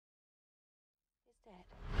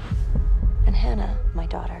Hannah, my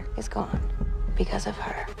daughter, is gone because of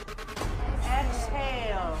her.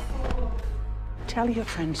 Exhale. Tell your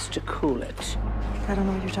friends to cool it. I don't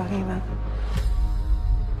know what you're talking about.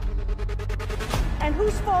 And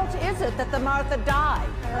whose fault is it that the Martha died?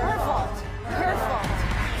 Her fault. Her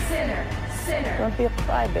fault. Sinner. Sinner. Don't be a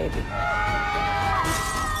crybaby.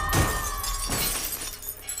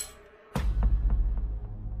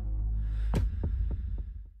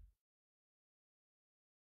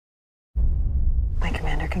 My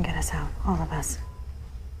commander can get us out, all of us.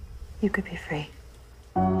 You could be free.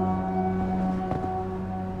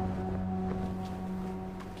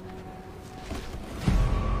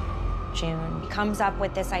 June comes up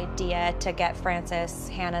with this idea to get Frances,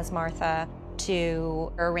 Hannah's Martha,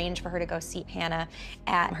 to arrange for her to go see Hannah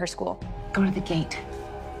at her school. Go to the gate.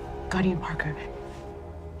 Guardian Parker.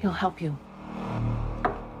 He'll help you.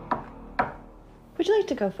 Would you like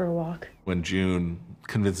to go for a walk? When June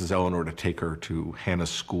convinces Eleanor to take her to Hannah's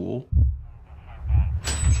school,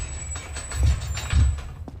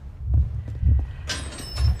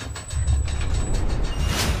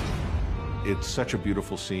 it's such a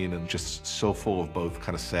beautiful scene and just so full of both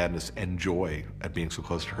kind of sadness and joy at being so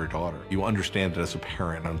close to her daughter. You understand it as a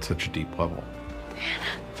parent on such a deep level.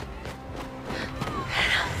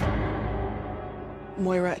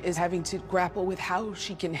 Moira is having to grapple with how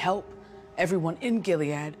she can help everyone in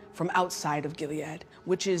Gilead from outside of Gilead,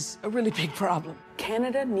 which is a really big problem.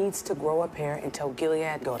 Canada needs to grow a pair until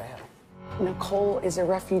Gilead go to hell. Nicole is a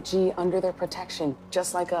refugee under their protection,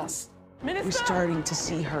 just like us. We're starting to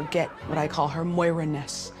see her get what I call her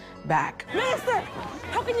Moira-ness back. Minister,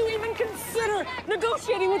 how can you even consider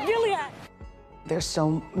negotiating with Gilead? There's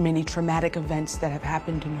so many traumatic events that have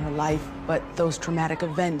happened in her life, but those traumatic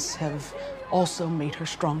events have also made her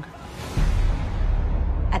stronger.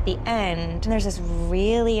 At the end, there's this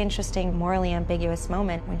really interesting, morally ambiguous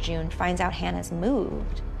moment when June finds out Hannah's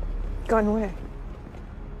moved. Gone where?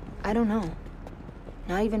 I don't know.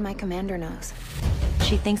 Not even my commander knows.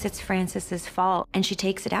 She thinks it's Frances's fault, and she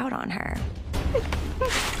takes it out on her.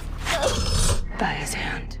 By his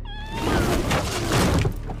hand.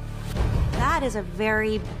 That is a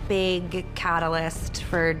very big catalyst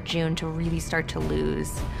for June to really start to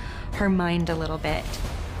lose her mind a little bit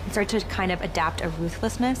and start to kind of adapt a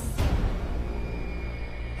ruthlessness.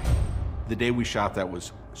 The day we shot that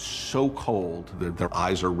was so cold, their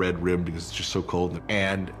eyes are red rimmed because it's just so cold.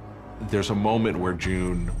 And there's a moment where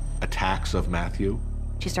June attacks of Matthew.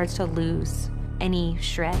 She starts to lose any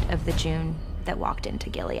shred of the June that walked into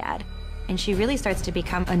Gilead. And she really starts to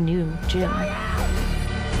become a new June.